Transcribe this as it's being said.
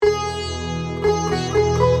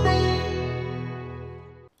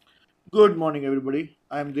Good morning, everybody.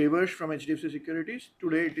 I'm Devarsh from HDFC Securities.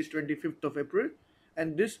 Today it is 25th of April,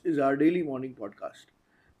 and this is our daily morning podcast.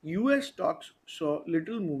 US stocks saw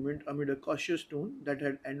little movement amid a cautious tone that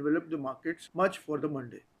had enveloped the markets much for the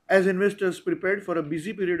Monday. As investors prepared for a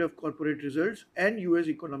busy period of corporate results and US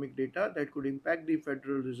economic data that could impact the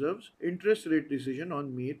Federal Reserve's interest rate decision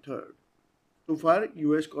on May 3rd. So far,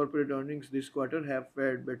 US corporate earnings this quarter have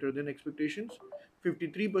fared better than expectations.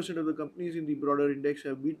 53% of the companies in the broader index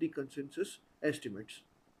have beat the consensus estimates.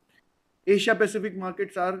 Asia Pacific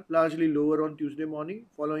markets are largely lower on Tuesday morning,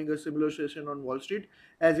 following a similar session on Wall Street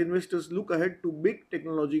as investors look ahead to big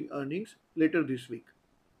technology earnings later this week.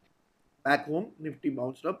 Back home, Nifty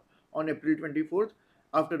bounced up on April 24th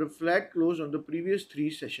after a flat close on the previous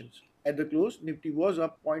three sessions. At the close, Nifty was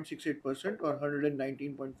up 0.68% or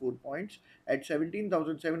 119.4 points at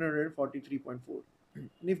 17,743.4.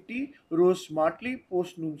 Nifty rose smartly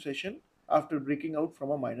post noon session after breaking out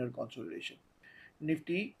from a minor consolidation.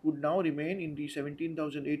 Nifty could now remain in the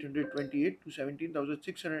 17,828 to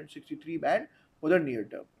 17,663 band for the near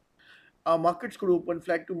term. Our markets could open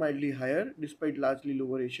flat to mildly higher despite largely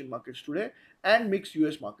lower Asian markets today and mixed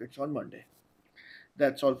US markets on Monday.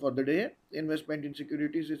 That's all for the day. Investment in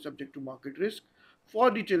securities is subject to market risk. For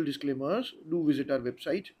detailed disclaimers, do visit our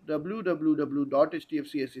website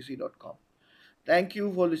www.hdfcsec.com. Thank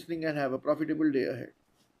you for listening and have a profitable day ahead.